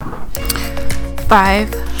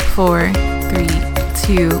5, 4, 3,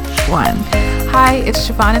 2, 1. Hi, it's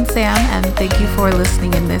Shavon and Sam, and thank you for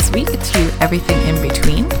listening in this week to Everything in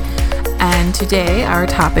Between. And today our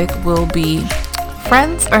topic will be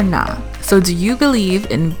friends or not. So do you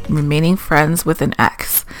believe in remaining friends with an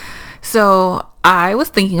ex? So I was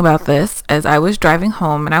thinking about this as I was driving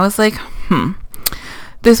home, and I was like,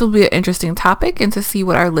 this will be an interesting topic and to see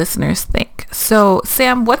what our listeners think. So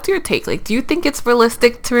Sam, what's your take? Like, do you think it's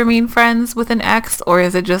realistic to remain friends with an ex, or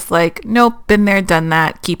is it just like, nope, been there, done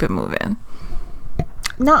that, keep it moving?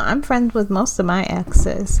 No, I'm friends with most of my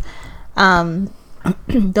exes. The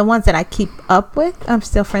ones that I keep up with, I'm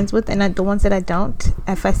still friends with, and the ones that I don't,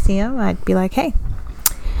 if I see them, I'd be like, hey.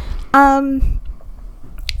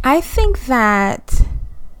 I think that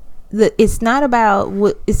it's not about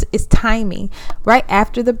what it's timing. Right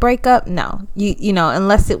after the breakup, no, you know,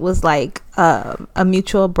 unless it was like a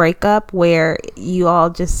mutual breakup where you all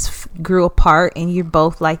just grew apart and you're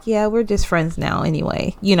both like, yeah, we're just friends now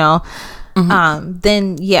anyway, you know.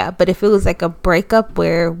 Then yeah, but if it was like a breakup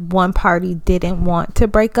where one party didn't want to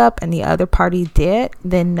break up and the other party did,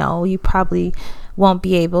 then no, you probably won't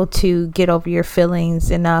be able to get over your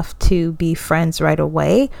feelings enough to be friends right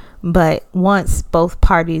away. But once both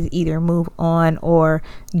parties either move on or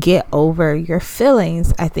get over your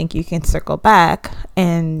feelings, I think you can circle back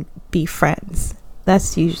and be friends.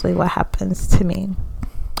 That's usually what happens to me.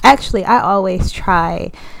 Actually, I always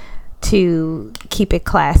try to keep it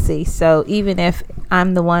classy. So even if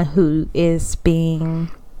I'm the one who is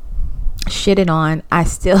being shitted on, I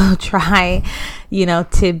still try, you know,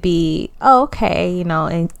 to be okay, you know,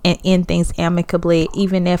 and end things amicably,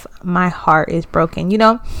 even if my heart is broken, you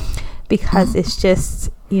know, because it's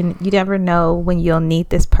just, you never know when you'll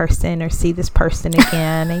need this person or see this person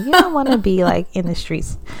again, and you don't want to be like in the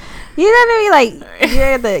streets. You know what I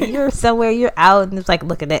mean? Like you're somewhere, you're out, and it's like,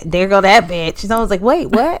 look at that, there go that bitch. And I was like,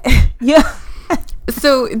 wait, what? Yeah.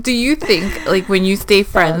 So do you think, like, when you stay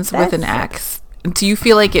friends with an ex, do you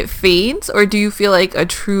feel like it fades, or do you feel like a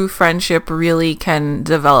true friendship really can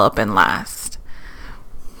develop and last?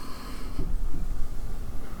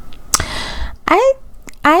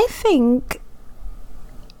 I think,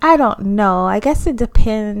 I don't know. I guess it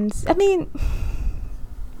depends. I mean,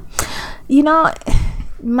 you know,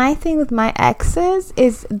 my thing with my exes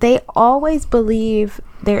is they always believe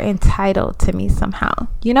they're entitled to me somehow,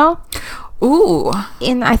 you know? Ooh.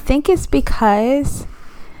 And I think it's because...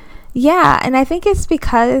 Yeah, and I think it's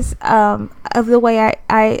because of the way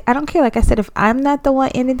I don't care. Like I said, if I'm not the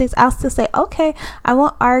one ending this, I'll still say, okay, I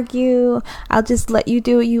won't argue. I'll just let you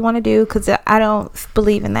do what you want to do, because I don't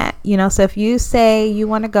believe in that, you know. So if you say you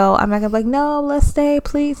want to go, I'm not going to be like, no, let's stay,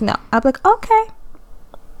 please. No, I'll be like, okay.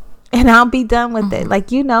 And I'll be done with it.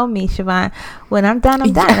 Like, you know me, Shavon. When I'm done,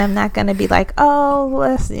 I'm done. I'm not going to be like, oh,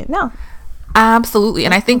 let's see. No. Absolutely.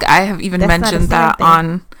 And I think I have even mentioned that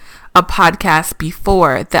on a podcast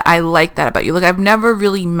before, that I like that about you. Like, I've never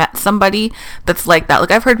really met somebody that's like that.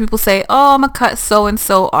 Like, I've heard people say, oh, I'm gonna cut so and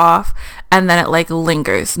so off, and then it like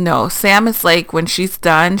lingers. No, Sam is like, when she's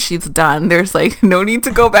done, she's done. There's like no need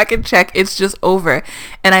to go back and check. It's just over.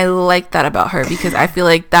 And I like that about her, because I feel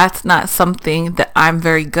like that's not something that I'm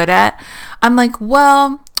very good at. I'm like,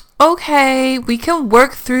 well, okay, we can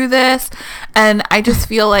work through this. And I just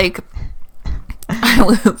feel like I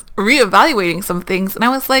was reevaluating some things, and I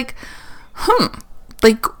was like,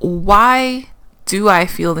 like, why do I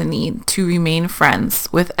feel the need to remain friends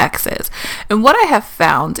with exes? And what I have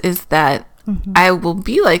found is that I will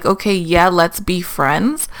be like, okay, yeah, let's be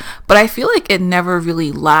friends, but I feel like it never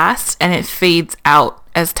really lasts, and it fades out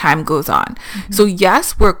as time goes on. So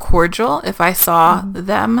yes, we're cordial. If I saw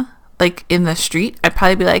them like in the street, I'd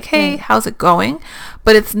probably be like, hey, how's it going?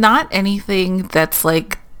 But it's not anything that's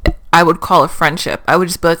like I would call a friendship. I would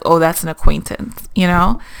just be like, oh, that's an acquaintance, you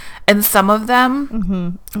know? And some of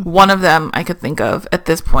them, one of them I could think of at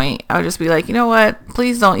this point, I would just be like, you know what?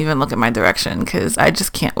 Please don't even look at my direction, because I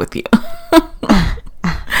just can't with you.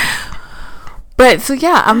 But so,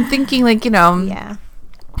 yeah, I'm thinking, like, you know,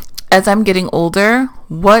 as I'm getting older,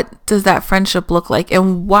 what does that friendship look like?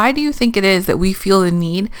 And why do you think it is that we feel the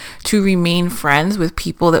need to remain friends with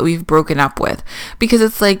people that we've broken up with? Because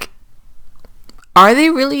it's like, are they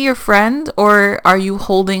really your friend, or are you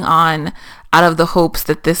holding on out of the hopes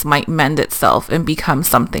that this might mend itself and become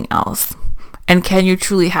something else? And can you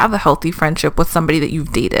truly have a healthy friendship with somebody that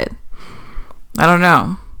you've dated? I don't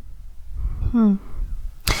know.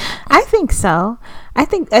 I think so. I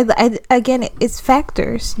think, again, it's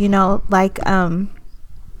factors, you know, like the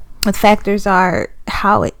factors are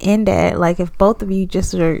how it ended. Like, if both of you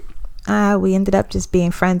just are we ended up just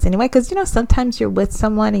being friends anyway. Because, you know, sometimes you're with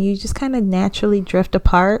someone and you just kind of naturally drift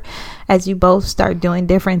apart as you both start doing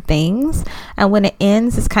different things. And when it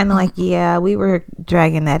ends, it's kind of like, yeah, we were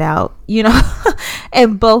dragging that out, you know,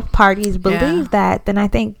 and both parties believe that. Then I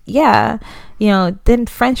think, yeah, you know, then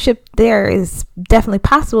friendship there is definitely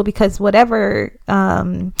possible, because whatever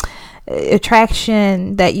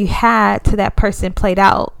attraction that you had to that person played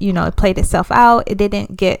out, you know, it played itself out. It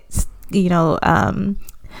didn't get, you know,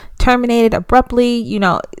 terminated abruptly, you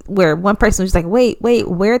know, where one person was like, wait,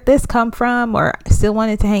 where'd this come from, or still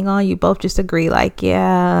wanted to hang on. You both just agree, like,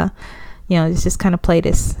 yeah, you know, it's just kind of play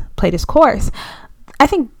this course. I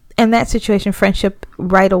think in that situation, friendship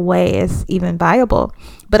right away is even viable.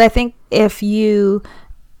 But I think if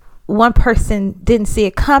one person didn't see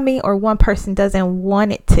it coming, or one person doesn't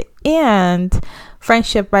want it to end,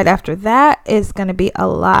 friendship right after that is going to be a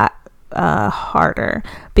lot harder,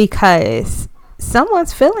 because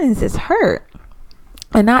someone's feelings is hurt,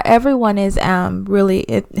 and not everyone is not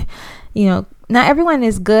everyone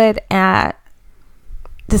is good at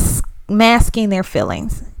masking their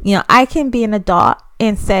feelings. You know, I can be an adult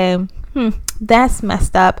and say, that's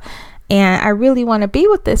messed up, and I really want to be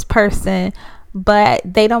with this person, but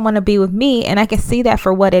they don't want to be with me, and I can see that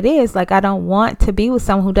for what it is. Like, I don't want to be with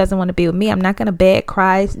someone who doesn't want to be with me. I'm not going to beg,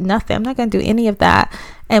 cry, nothing. I'm not going to do any of that,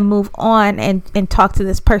 and move on and talk to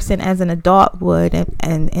this person as an adult would,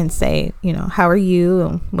 and say, you know, how are you,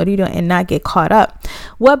 and what are you doing, and not get caught up.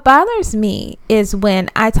 What bothers me is when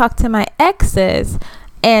I talk to my exes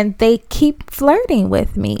and they keep flirting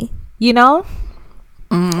with me, you know.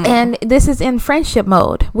 And this is in friendship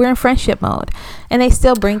mode. We're in friendship mode, and they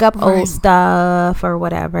still bring up old stuff or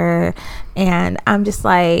whatever, and I'm just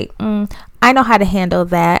like, I know how to handle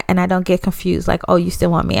that, and I don't get confused like, oh, you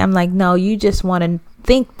still want me. I'm like, no, you just want to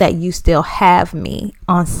think that you still have me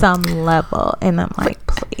on some level. And I'm like,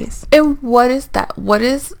 please. And what is that? What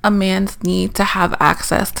is a man's need to have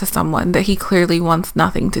access to someone that he clearly wants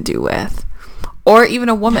nothing to do with? Or even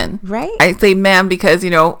a woman, right? I say man because, you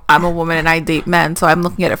know, I'm a woman and I date men, so I'm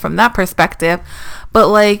looking at it from that perspective. But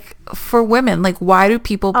like, for women, like, why do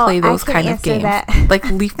people play those kind of games? Like,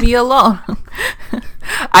 leave me alone.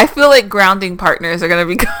 I feel like grounding partners are going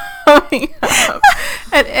to be coming up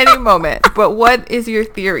at any moment. But what is your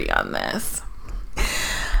theory on this?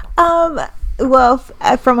 Well,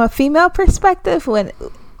 from a female perspective,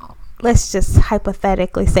 let's just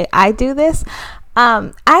hypothetically say I do this.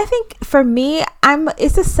 I think for me,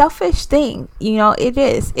 it's a selfish thing. You know, it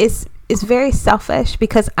is. It's very selfish,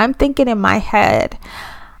 because I'm thinking in my head,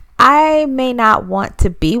 I may not want to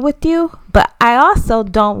be with you, but I also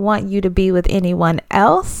don't want you to be with anyone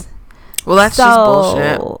else. Well, that's just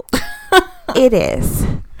bullshit. It is.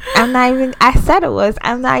 I said it was.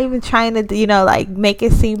 I'm not even trying to, you know, like, make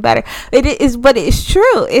it seem better. It is, but it's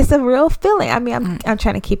true. It's a real feeling. I mean, I'm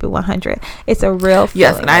trying to keep it 100. It's a real feeling.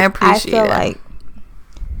 Yes, and I appreciate it. Like,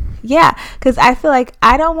 yeah, because I feel like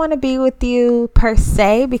I don't want to be with you per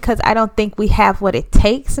se, because I don't think we have what it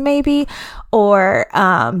takes, maybe, or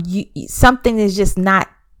something is just not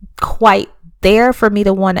quite there for me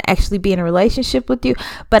to want to actually be in a relationship with you.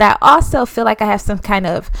 But I also feel like I have some kind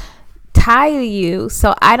of tie to you,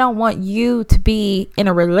 so I don't want you to be in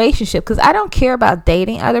a relationship, because I don't care about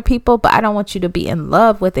dating other people, but I don't want you to be in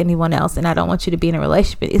love with anyone else, and I don't want you to be in a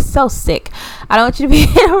relationship. It's so sick. I don't want you to be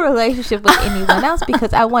in a relationship with anyone else,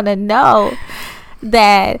 because I want to know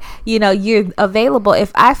that, you know, you're available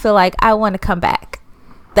if I feel like I want to come back.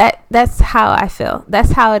 That's how I feel.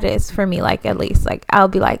 That's how it is for me. Like, at least, like, I'll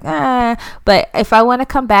be like, but if I want to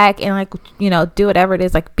come back and, like, you know, do whatever it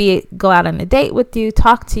is, like, go out on a date with you,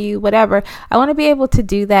 talk to you, whatever, I want to be able to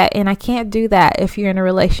do that, and I can't do that if you're in a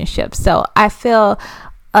relationship. So I feel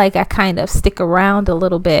like I kind of stick around a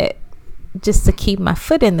little bit just to keep my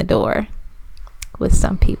foot in the door with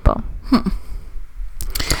some people.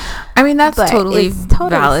 I mean, that's totally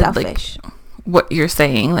valid. Selfish. Like, what you're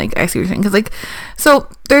saying, like, I see what you're saying, because, like, so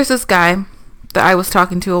there's this guy that I was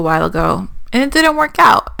talking to a while ago, and it didn't work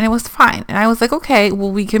out, and it was fine, and I was like, okay,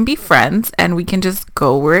 well, we can be friends, and we can just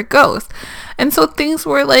go where it goes. And so things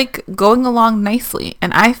were, like, going along nicely,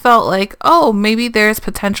 and I felt like, oh, maybe there's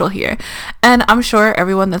potential here. And I'm sure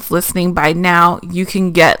everyone that's listening by now, you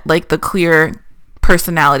can get, like, the clear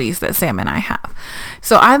personalities that Sam and I have.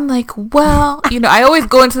 So I'm like, well, you know, I always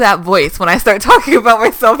go into that voice when I start talking about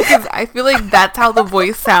myself, because I feel like that's how the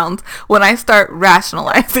voice sounds when I start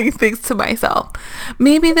rationalizing things to myself.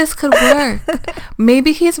 Maybe this could work.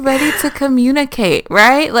 Maybe he's ready to communicate,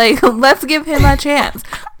 right? Like, let's give him a chance.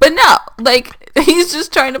 But no, like, he's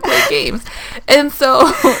just trying to play games. And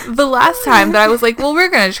so the last time that I was like, well, we're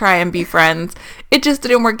going to try and be friends, it just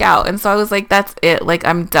didn't work out. And so I was like, that's it. Like,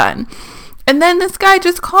 I'm done. And then this guy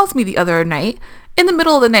just calls me the other night in the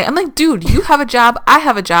middle of the night. I'm like, dude, you have a job. I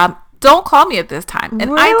have a job. Don't call me at this time.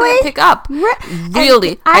 And really? I didn't pick up.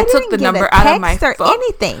 Really. I took the number out of my phone.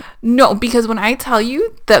 Anything. No, because when I tell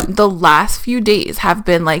you that the last few days have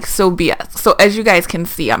been like so BS. So as you guys can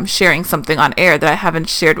see, I'm sharing something on air that I haven't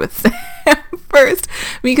shared with Sam first,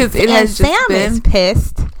 because it has just Sam been is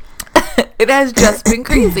pissed. It has just been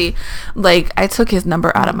crazy. Like, I took his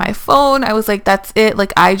number out of my phone. I was like, that's it.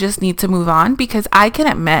 Like, I just need to move on, because I can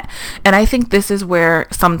admit, and I think this is where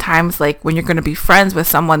sometimes, like, when you're going to be friends with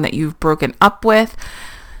someone that you've broken up with,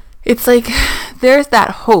 it's like, there's that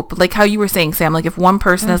hope. Like how you were saying, Sam, like if one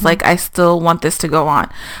person is like, I still want this to go on.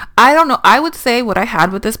 I don't know. I would say what I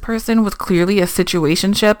had with this person was clearly a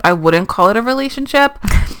situationship. I wouldn't call it a relationship,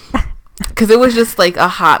 because it was just like a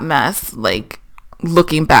hot mess. Like,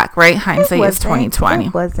 looking back, right? Hindsight is 2020.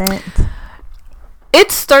 It wasn't. It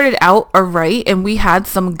started out all right, and we had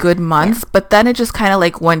some good months, but then it just kind of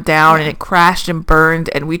like went down and it crashed and burned,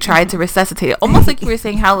 and we tried to resuscitate it. Almost like you were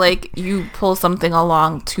saying how like you pull something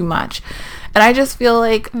along too much. And I just feel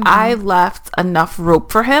like I left enough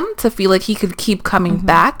rope for him to feel like he could keep coming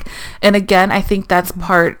back. And again, I think that's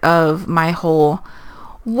part of my whole,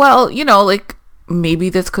 well, you know, like maybe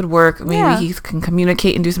this could work. Maybe he can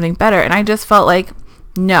communicate and do something better. And I just felt like,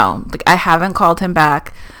 no, like I haven't called him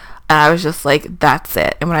back. And I was just like, that's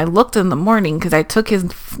it. And when I looked in the morning, because I took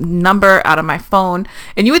his number out of my phone,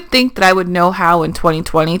 and you would think that I would know how in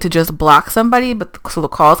 2020 to just block somebody, but so the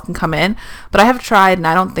calls can come in. But I have tried, and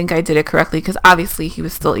I don't think I did it correctly, because obviously he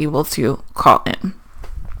was still able to call in.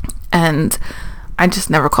 And I just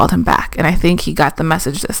never called him back. And I think he got the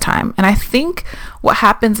message this time. And I think what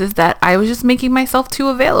happens is that I was just making myself too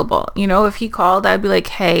available. You know, if he called, I'd be like,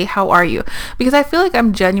 hey, how are you? Because I feel like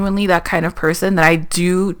I'm genuinely that kind of person that I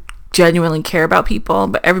do genuinely care about people,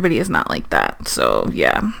 but everybody is not like that. So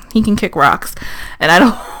yeah, he can kick rocks, and I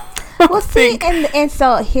don't well see, and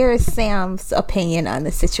so here's Sam's opinion on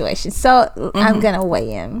the situation. So I'm gonna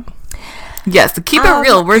weigh in. Yes, to keep it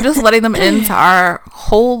real, we're just letting them into our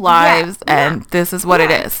whole lives, and this is what it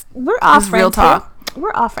is. We're all friends. Real talk.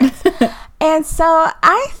 We're all friends. And so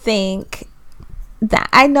I think that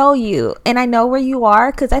I know you, and I know where you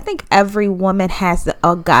are, because I think every woman has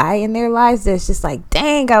a guy in their lives that's just like,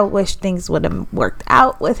 dang, I wish things would have worked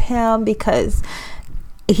out with him, because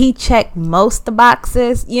he checked most the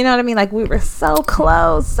boxes, you know what I mean? Like, we were so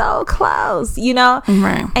close, you know?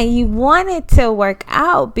 Right. And you wanted to work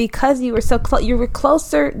out because you were so close. You were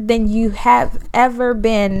closer than you have ever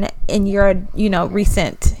been in your, you know,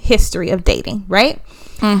 recent history of dating, right?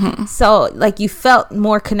 So like you felt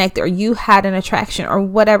more connected, or you had an attraction, or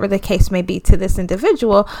whatever the case may be, to this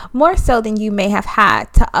individual, more so than you may have had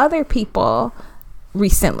to other people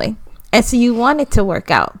recently. And so you want it to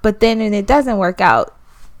work out, but then when it doesn't work out,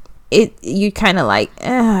 you kind of like,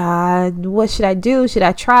 what should I do? Should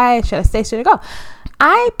I try? Should I stay? Should I go?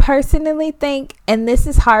 I personally think, and this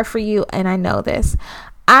is hard for you, and I know this,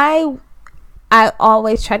 I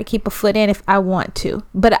always try to keep a foot in if I want to,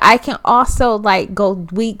 but I can also like go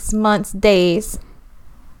weeks, months, days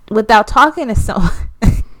without talking to someone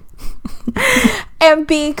and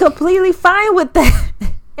be completely fine with that.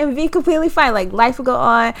 And be completely fine. Like, life will go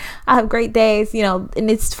on. I'll have great days, you know, and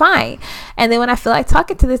it's fine. And then when I feel like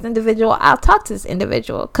talking to this individual, I'll talk to this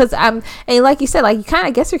individual, because and like you said, like, you kind of,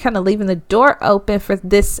 I guess you're kind of leaving the door open for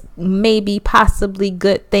this maybe possibly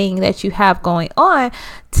good thing that you have going on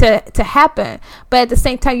to happen. But at the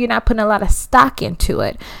same time, you're not putting a lot of stock into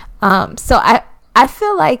it. So I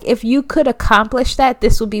feel like if you could accomplish that,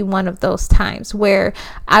 this would be one of those times where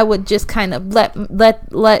I would just kind of let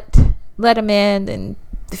him in, and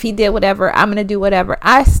if he did whatever, I'm going to do whatever.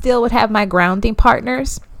 I still would have my grounding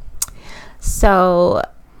partners. So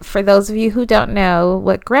for those of you who don't know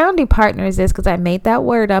what grounding partners is, because I made that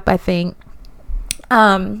word up, I think.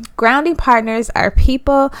 Grounding partners are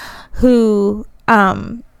people who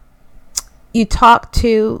you talk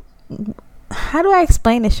to. How do I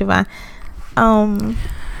explain this, Shavon?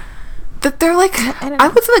 That they're like, I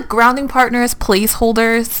would say like grounding partners,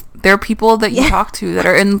 placeholders. They're people that you talk to that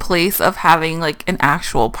are in place of having like an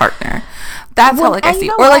actual partner. That's how like I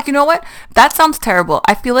see. Or like, you know what? That sounds terrible.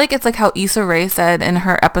 I feel like it's like how Issa Rae said in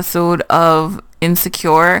her episode of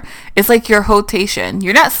Insecure. It's like your rotation.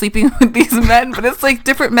 You're not sleeping with these men, but it's like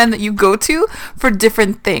different men that you go to for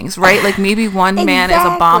different things, right? Like maybe one man is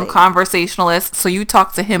a bomb conversationalist, so you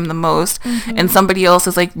talk to him the most, and somebody else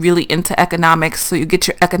is like really into economics, so you get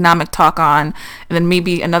your economic talk on, and then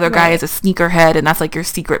maybe another guy is a sneakerhead, and that's like your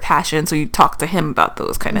secret passion, so you talk to him about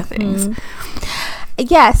those kind of things.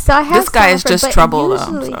 Yeah, so I have this guy is just trouble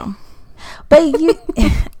though. So. But you,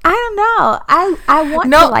 I don't know. I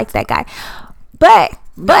want to like that guy, but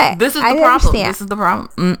this is the problem. Understand. This is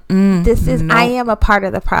the problem. I am a part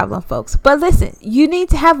of the problem, folks. But listen, you need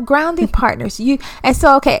to have grounding partners.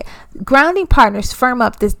 Grounding partners, firm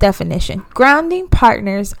up this definition. Grounding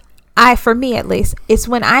partners, for me at least, it's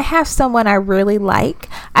when I have someone I really like.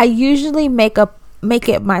 I usually make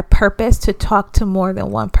it my purpose to talk to more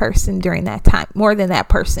than one person during that time, more than that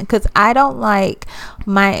person, because I don't like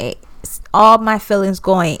all my feelings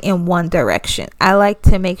going in one direction. I like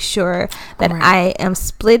to make sure that I am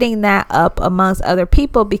splitting that up amongst other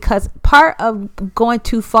people, because part of going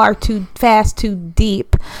too far, too fast, too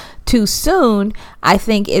deep, too soon, I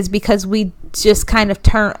think, is because we just kind of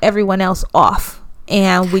turn everyone else off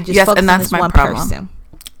and we just focus on this one person.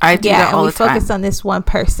 I do that all the time. We focus on this one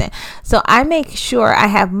person. So I make sure I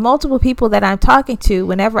have multiple people that I'm talking to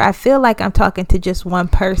whenever I feel like I'm talking to just one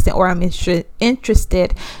person, or I'm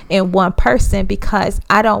interested in one person, because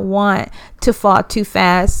I don't want to fall too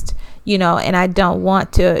fast, and I don't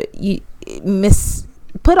want to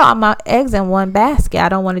put all my eggs in one basket. I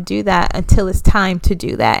don't want to do that until it's time to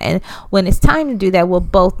do that. And when it's time to do that, we'll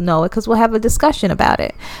both know it, because we'll have a discussion about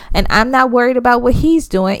it. And I'm not worried about what he's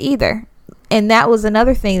doing either. And that was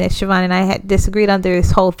another thing that Shavon and I had disagreed on through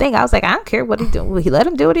this whole thing. I was like, I don't care what he's doing. Will he let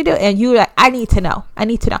him do what he do? And you were like, I need to know.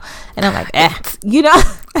 And I'm like,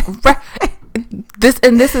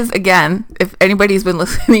 This is, again, if anybody's been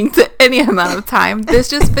listening to any amount of time, this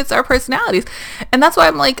just fits our personalities. And that's why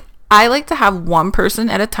I'm like, I like to have one person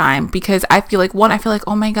at a time, because I feel like,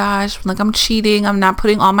 oh my gosh, like I'm cheating. I'm not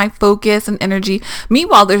putting all my focus and energy.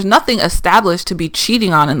 Meanwhile, there's nothing established to be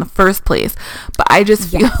cheating on in the first place. But I just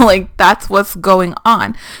feel like that's what's going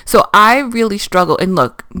on. So I really struggle. And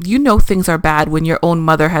look, things are bad when your own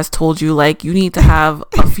mother has told you, like, you need to have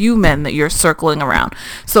a few men that you're circling around.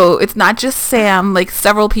 So it's not just Sam. Like,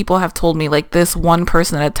 several people have told me, like, this one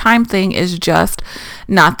person at a time thing is just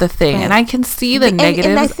not the thing. Right. And I can see the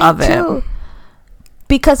negatives of it. Too,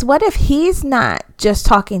 because what if he's not just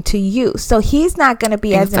talking to you? So he's not going to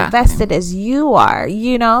be as invested as you are,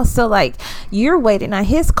 so like you're waiting on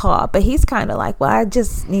his call, but he's kind of like, well, I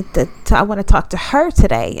just need I want to talk to her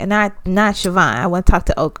today, and not Shavon. I want to talk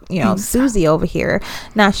to Susie over here,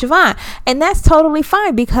 not Shavon. And that's totally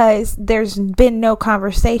fine, because there's been no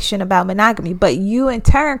conversation about monogamy, but you in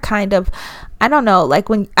turn kind of, I don't know, like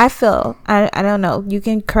when I feel, I don't know, you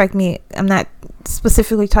can correct me, I'm not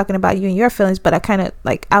specifically talking about you and your feelings, but I kind of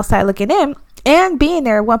like outside looking in and being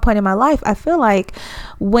there at one point in my life, I feel like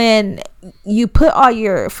when you put all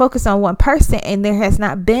your focus on one person and there has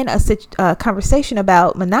not been a conversation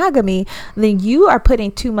about monogamy, then you are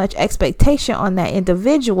putting too much expectation on that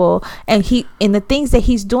individual, and the things that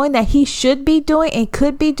he's doing that he should be doing and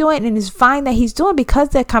could be doing and is fine that he's doing, because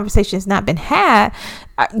that conversation has not been had.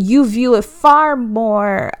 You view it far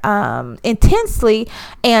more intensely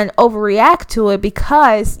and overreact to it,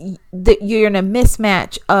 because you're in a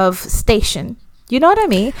mismatch of station. You know what I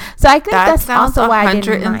mean? So I think that's also why I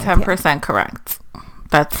didn't mind him. 110% correct.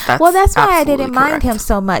 That's why I didn't mind him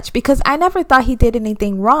so much, because I never thought he did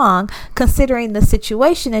anything wrong, considering the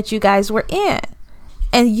situation that you guys were in.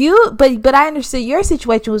 And but I understood your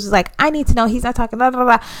situation was like, I need to know he's not talking blah blah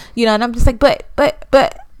blah, and I'm just like, but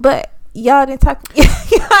y'all didn't talk. You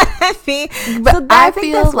know what I mean? But so I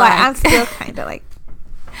think that's why I'm still kind of like.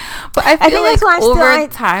 But I feel like over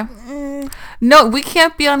time, no, we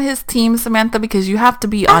can't be on his team, Samantha, because you have to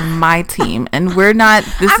be on my team, and we're not.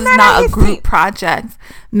 This is not a group project.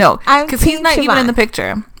 No, because he's not even in the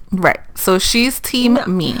picture. Right. So she's team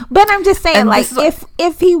me. But I'm just saying, and like,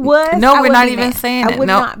 if he was, no, we're not even saying it. I would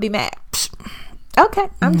not be mad. Okay,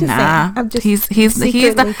 I'm just saying. I'm just he's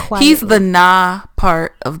the nah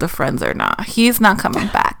part of the friends or nah. He's not coming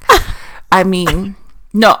back. I mean,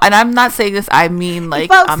 no, and I'm not saying this. I mean, like,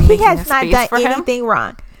 folks, I'm making a space for him. He has not done anything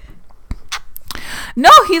wrong.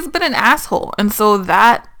 No, he's been an asshole, and so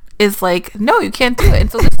that is like, no, you can't do it.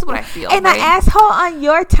 And so this is what I feel. And right? an asshole on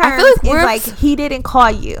your terms is like he didn't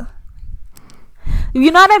call you.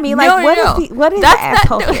 You know what I mean? Like, no. What is the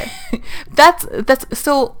asshole here? That's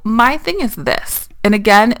so my thing is this, and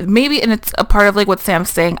again, maybe, and it's a part of like what Sam's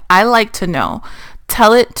saying, I like to know,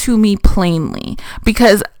 tell it to me plainly,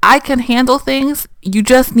 because I can handle things you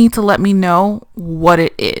just need to let me know what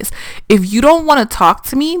it is. If you don't want to talk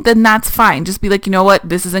to me, then that's fine. Just be like, you know what?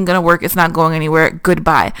 This isn't going to work. It's not going anywhere.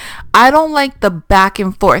 Goodbye. I don't like the back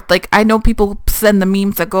and forth. Like, I know people send the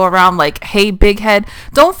memes that go around like, hey, big head.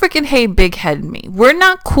 Don't freaking hey, big head me. We're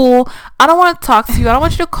not cool. I don't want to talk to you. I don't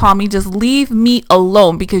want you to call me. Just leave me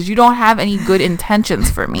alone because you don't have any good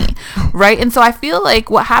intentions for me. Right? And so I feel like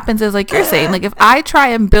what happens is, like you're saying, like if I try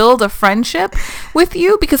and build a friendship with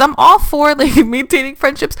you, because I'm all for like maintaining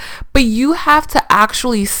friendships, but you have to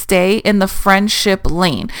actually stay in the friendship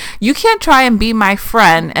lane. You can't try and be my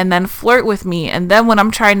friend and then flirt with me, and then when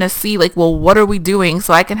I'm trying to see like, well, what are we doing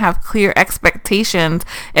so I can have clear expectations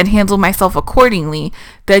and handle myself accordingly,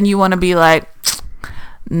 then you want to be like,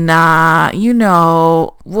 nah, you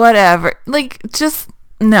know, whatever. Like, just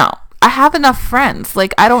no. I have enough friends.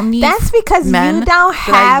 Like, I don't need. That's because you don't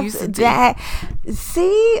have that.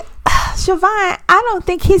 See, Shavon, I don't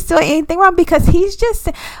think he's doing anything wrong because he's just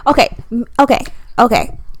okay. No,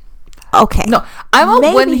 I'm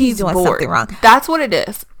a when he's doing bored. Something wrong. That's what it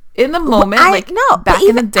is. In the moment, back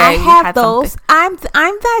in the day, I have those. I'm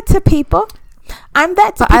that to people. I'm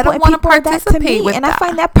that to people. I don't want to participate with that. And I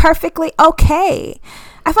find that perfectly okay.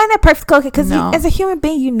 Because as a human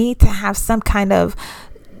being, you need to have some kind of.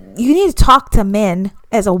 You need to talk to men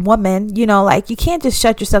as a woman, you know, like you can't just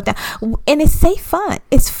shut yourself down. And it's safe fun.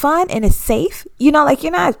 It's fun and it's safe. You know, like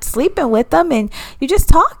you're not sleeping with them and you're just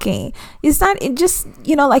talking. It's not just,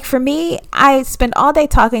 you know, like for me, I spend all day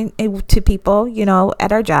talking to people, you know,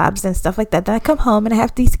 at our jobs and stuff like that. Then I come home and I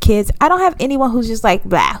have these kids. I don't have anyone who's just like,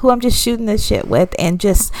 blah, who I'm just shooting this shit with and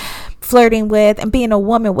just flirting with and being a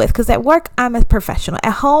woman with, because at work I'm a professional,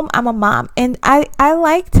 at home I'm a mom, and I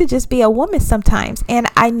like to just be a woman sometimes, and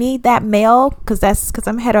I need that male because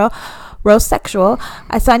I'm heterosexual,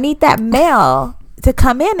 so I need that male to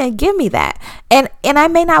come in and give me that, and I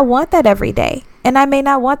may not want that every day,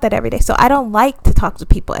 so I don't like to talk to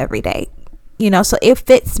people every day, you know, so it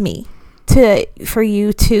fits me for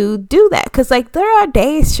you to do that, because like there are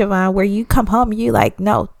days, Shavon, where you come home and you like,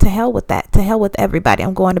 no, to hell with that, to hell with everybody,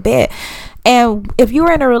 I'm going to bed. And if you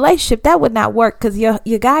were in a relationship, that would not work, because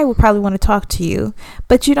your guy would probably want to talk to you,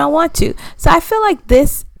 but you don't want to. So I feel like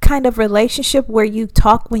this kind of relationship where you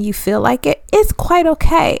talk when you feel like it is quite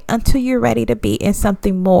okay until you're ready to be in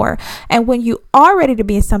something more. And when you are ready to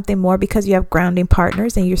be in something more, because you have grounding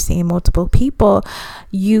partners and you're seeing multiple people,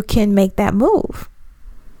 you can make that move.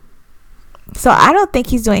 So I don't think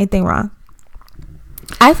he's doing anything wrong.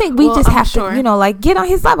 I think we just have to, you know, like get on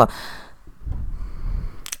his level.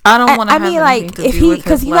 I don't want to. I mean, like if he,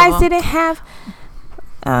 because you guys didn't have.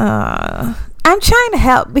 I'm trying to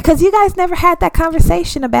help because you guys never had that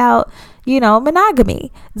conversation about, you know,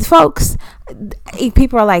 monogamy, folks.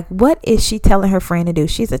 People are like, "What is she telling her friend to do?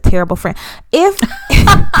 She's a terrible friend." If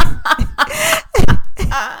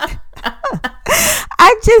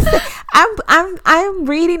I'm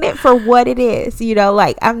reading it for what it is, you know,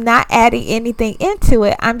 like I'm not adding anything into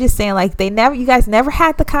it. I'm just saying, like, you guys never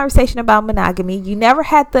had the conversation about monogamy. You never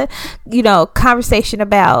had the, you know, conversation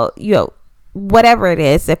about, you know, whatever it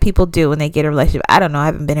is that people do when they get a relationship. I don't know. I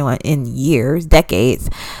haven't been in one in years, decades.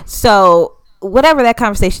 So whatever that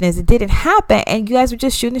conversation is, it didn't happen, and you guys were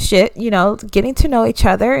just shooting the shit, you know, getting to know each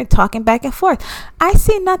other and talking back and forth. I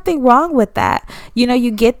see nothing wrong with that. You know,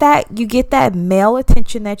 you get that male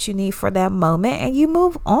attention that you need for that moment, and you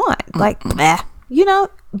move on. Like, bleh, you know.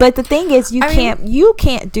 But the thing is, you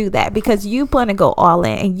can't do that because you want to go all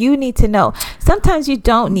in, and you need to know. Sometimes you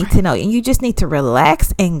don't need to know, and you just need to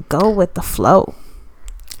relax and go with the flow.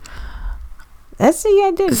 That's what you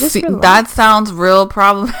gotta do. Just relax. That sounds real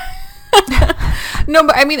problematic. No,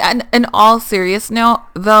 but I mean, in all seriousness now,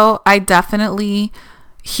 though, I definitely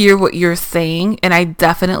hear what you're saying, and I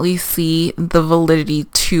definitely see the validity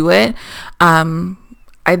to it.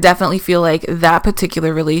 I definitely feel like that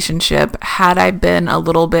particular relationship, had I been a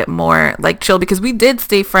little bit more like chill, because we did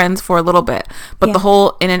stay friends for a little bit, but the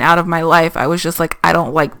whole in and out of my life, I was just like, I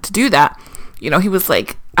don't like to do that. You know, he was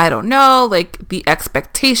like, I don't know, like the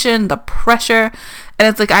expectation, the pressure. And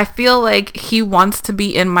it's like, I feel like he wants to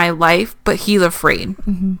be in my life, but he's afraid.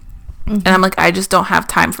 Mm-hmm. Mm-hmm. And I'm like, I just don't have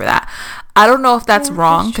time for that. I don't know if that's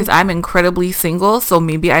wrong, because I'm incredibly single, so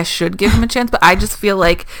maybe I should give him a chance, but I just feel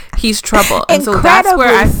like he's trouble. And so that's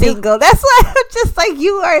where I'm single. That's why I'm just like, we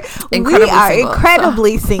are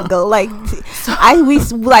incredibly single. Like,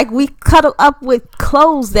 we cuddle up with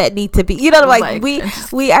clothes that need to be, you know, like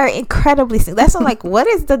we are incredibly single. That's why I'm like, what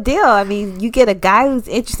is the deal? I mean, you get a guy who's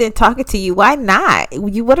interested in talking to you. Why not?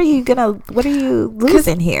 What are you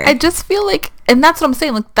losing here? I just feel like, and that's what I'm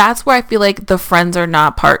saying, like that's where I feel like the friends or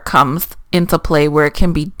not part comes into play, where it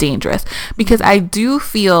can be dangerous, because I do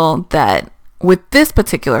feel that with this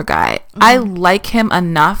particular guy, I like him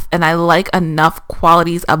enough and I like enough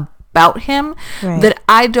qualities about him that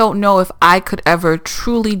I don't know if I could ever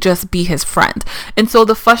truly just be his friend. And so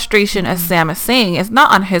the frustration, as Sam is saying, is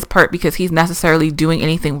not on his part because he's necessarily doing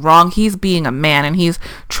anything wrong. He's being a man and he's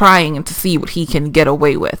trying to see what he can get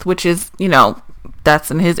away with, which is, you know, that's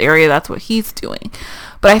in his area. That's what he's doing.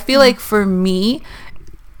 But I feel like for me,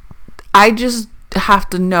 I just have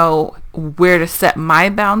to know where to set my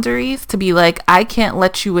boundaries to be like, I can't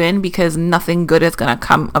let you in because nothing good is going to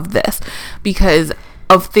come of this because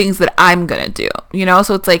of things that I'm going to do, you know?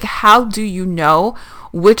 So it's like, how do you know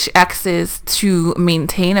which exes to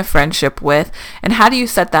maintain a friendship with? And how do you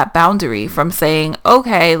set that boundary from saying,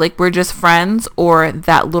 okay, like we're just friends or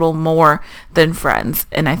that little more than friends?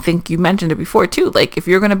 And I think you mentioned it before too. Like if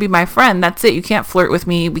you're going to be my friend, that's it. You can't flirt with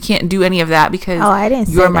me. We can't do any of that because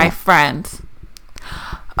you're my friend.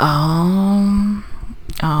 Don't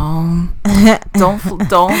flirt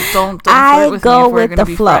with me if we're going to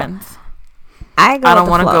be friends. I don't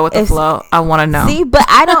want to go with the flow. I want to know. See, but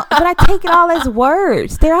I take it all as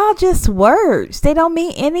words. They're all just words. They don't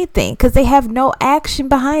mean anything because they have no action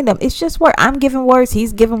behind them. It's just word. I'm giving words.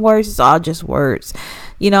 He's giving words. It's all just words,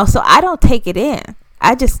 you know. So I don't take it in.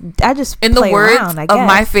 I just in the words around, of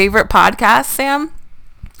my favorite podcast, Sam.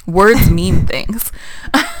 Words mean things.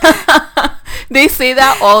 They say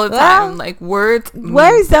that all the time. Like words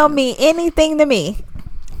don't mean anything to me.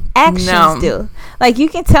 Actions do. Like you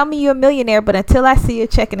can tell me you're a millionaire, but until I see your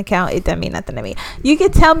checking account, it doesn't mean nothing to me. You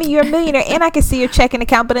can tell me you're a millionaire and I can see your checking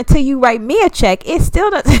account, but until you write me a check, it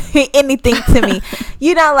still doesn't mean anything to me.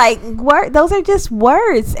 You know, like those are just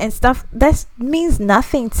words and stuff that means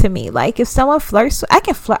nothing to me. Like if someone flirts, I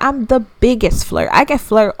can flirt. I'm the biggest flirt. I can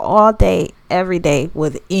flirt all day, every day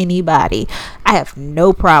with anybody. I have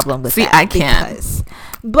no problem with that. See, I can't.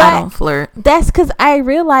 But I don't flirt. That's because I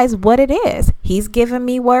realize what it is. He's giving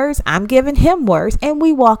me words. I'm giving him words. And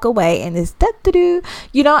we walk away. And it's da-da-do.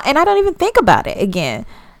 You know, and I don't even think about it again.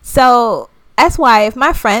 So that's why if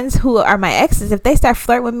my friends who are my exes, if they start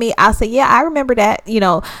flirting with me, I'll say, yeah, I remember that. You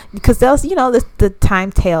know, because those, you know, the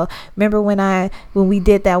time tale. Remember when we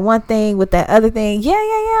did that one thing with that other thing? Yeah.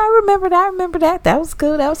 I remember that. That was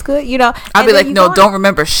good. You know, I'll be like, no, don't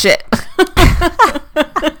remember shit.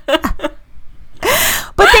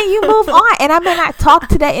 But then you move on, and I may not talk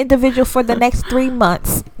to that individual for the next 3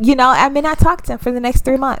 months. You know, I may not talk to him for the next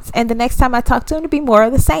 3 months, and the next time I talk to him, to be more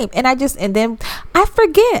of the same. And then I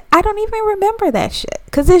forget. I don't even remember that shit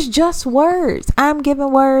because it's just words. I'm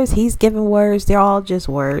giving words. He's giving words. They're all just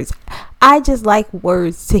words. I just like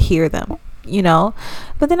words to hear them, you know.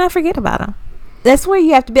 But then I forget about them. That's where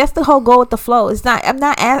you have to be. That's the whole go with the flow. It's not. I'm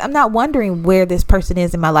not wondering where this person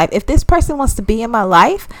is in my life. If this person wants to be in my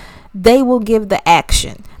life, they will give the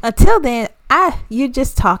action. Until then, you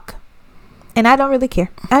just talk, and I don't really care.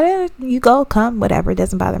 You go, come, whatever. It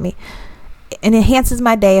doesn't bother me. It enhances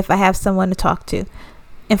my day if I have someone to talk to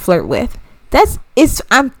and flirt with.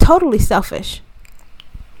 I'm totally selfish.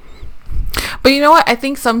 But you know what? I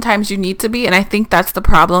think sometimes you need to be, and I think that's the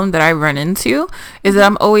problem that I run into, is that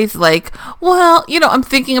I'm always like, well, you know, I'm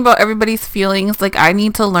thinking about everybody's feelings. Like, I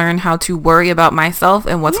need to learn how to worry about myself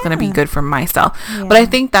and what's going to be good for myself. Yeah. But I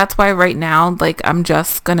think that's why right now, like, I'm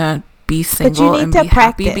just going to be single and be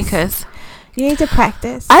happy because... You need to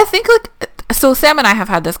practice. I think, like... So Sam and I have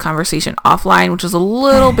had this conversation offline, which is a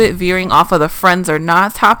little bit veering off of the friends or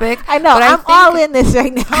not topic. I know. But I'm all in this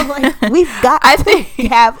right now. Like, we've got to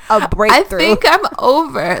have a breakthrough. I think I'm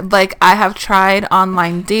over. Like, I have tried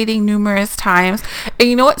online dating numerous times. And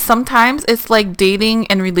you know what? Sometimes it's like dating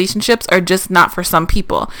and relationships are just not for some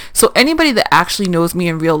people. So anybody that actually knows me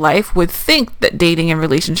in real life would think that dating and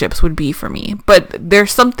relationships would be for me. But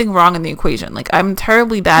there's something wrong in the equation. Like, I'm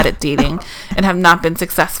terribly bad at dating and have not been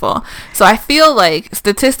successful. So I feel like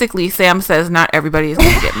statistically, Sam says not everybody is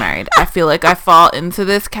going to get married. I feel like I fall into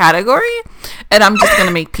this category, and I'm just going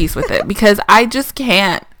to make peace with it because I just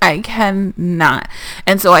can't. I cannot.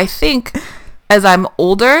 And so I think as I'm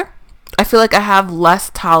older, I feel like I have less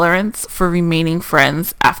tolerance for remaining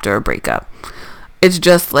friends after a breakup. It's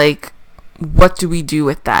just like, what do we do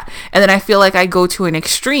with that? And then I feel like I go to an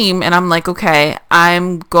extreme and I'm like, okay,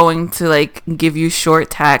 I'm going to like give you short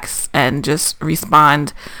texts and just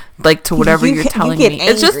respond like to whatever you're telling me. Angry.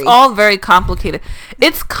 It's just all very complicated.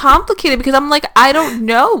 It's complicated because I'm like, I don't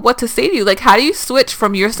know what to say to you. Like, how do you switch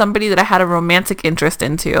from you're somebody that I had a romantic interest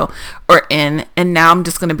into or in, and now I'm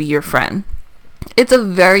just going to be your friend? It's a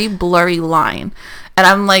very blurry line. And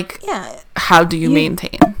I'm like, yeah, how do you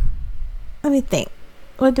maintain? Let me think.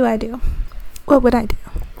 What do I do? What would I do?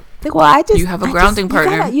 Like, well, you have a grounding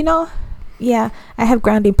partner. Yeah, I have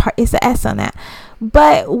grounding part. It's an S on that.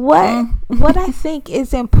 But what I think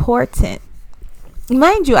is important,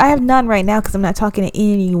 mind you, I have none right now because I'm not talking to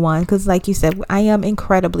anyone, because like you said, I am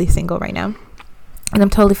incredibly single right now, and I'm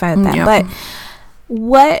totally fine with that. Yep.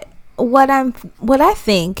 But what I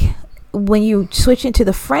think, when you switch into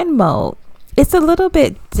the friend mode, it's a little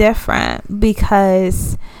bit different,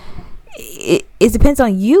 because it depends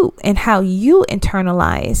on you and how you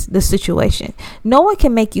internalize the situation. No one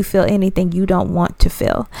can make you feel anything you don't want to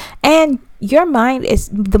feel. And your mind is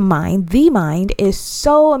the mind is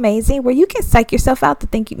so amazing, where you can psych yourself out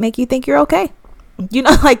to make you think you're okay. You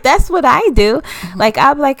know, like, that's what I do. Mm-hmm. Like,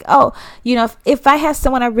 I'm like, oh, you know, if I have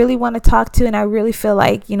someone I really want to talk to and I really feel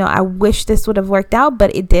like, you know, I wish this would have worked out,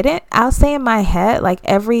 but it didn't, I'll say in my head, like,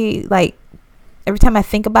 every time I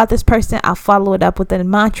think about this person, I'll follow it up with a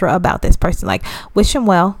mantra about this person, like, wish him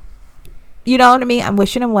well. You know what I mean? I'm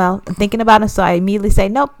wishing him well. I'm thinking about him, so I immediately say,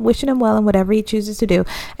 nope, wishing him well in whatever he chooses to do.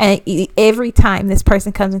 And every time this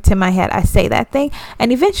person comes into my head, I say that thing,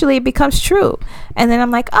 and eventually it becomes true. And then I'm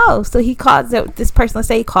like, oh, so he calls, this person, let's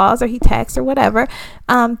say he calls or he texts or whatever.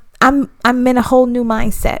 I'm in a whole new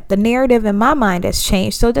mindset. The narrative in my mind has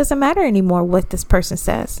changed, so it doesn't matter anymore what this person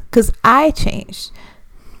says, because I changed.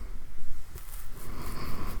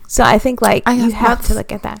 So I think, like, you have to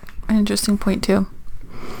look at that. An interesting point too.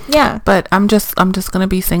 Yeah. But I'm just gonna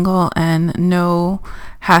be single and no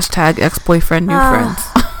hashtag ex-boyfriend new friends.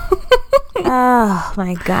 Oh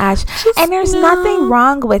my gosh. And there's nothing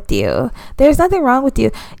wrong with you. There's nothing wrong with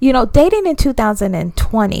you. You know, dating in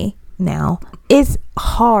 2020 now is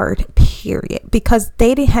hard, period, because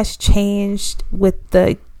dating has changed with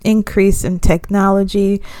the increase in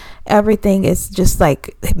technology. Everything is just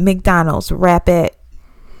like McDonald's, rapid,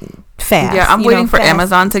 fast. Yeah, I'm waiting for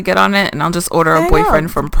Amazon to get on it, and I'll just order a boyfriend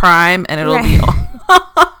from Prime, and it'll be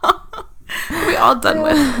all done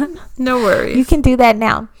with. No worries. You can do that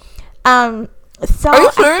now. So are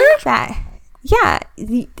you sure? I think that, yeah,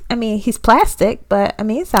 I mean, he's plastic, but I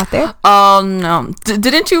mean, it's out there. Oh no!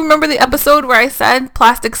 Didn't you remember the episode where I said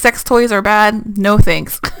plastic sex toys are bad? No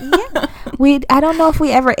thanks. Yeah, I don't know if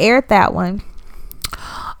we ever aired that one.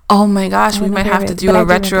 Oh my gosh, we might have to do a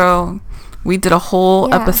retro. We did a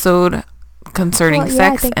whole episode concerning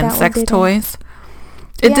sex and sex toys.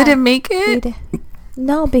 It didn't make it?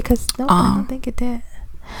 No, because I don't think it did.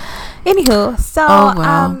 Anywho,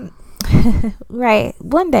 so right,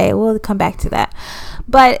 one day we'll come back to that.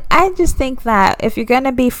 But I just think that if you're going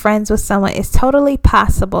to be friends with someone, it's totally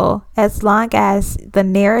possible, as long as the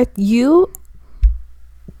narrative, you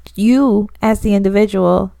as the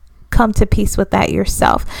individual, come to peace with that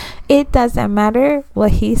yourself. It doesn't matter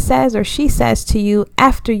what he says or she says to you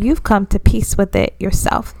after you've come to peace with it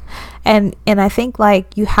yourself. And I think,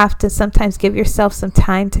 like, you have to sometimes give yourself some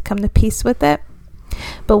time to come to peace with it.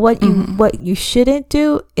 But what you shouldn't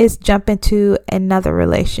do is jump into another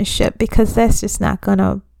relationship, because that's just not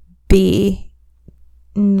gonna be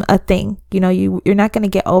a thing. You know, you're not going to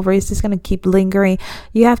get over it. It's just going to keep lingering.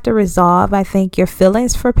 You have to resolve, I think, your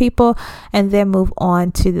feelings for people, and then move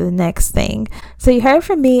on to the next thing. So you heard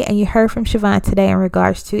from me and you heard from Shavon today in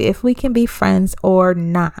regards to if we can be friends or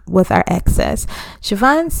not with our exes.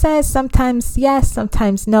 Shavon says sometimes yes,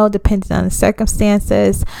 sometimes no, depending on the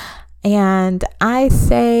circumstances. And I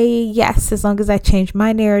say yes, as long as I change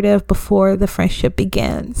my narrative before the friendship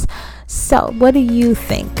begins. So what do you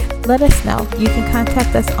think? Let us know. You can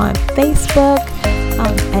contact us on Facebook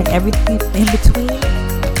and everything in between,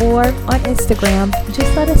 or on Instagram.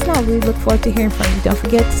 Just let us know. We look forward to hearing from you. Don't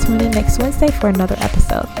forget to tune in next Wednesday for another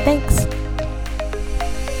episode. Thanks.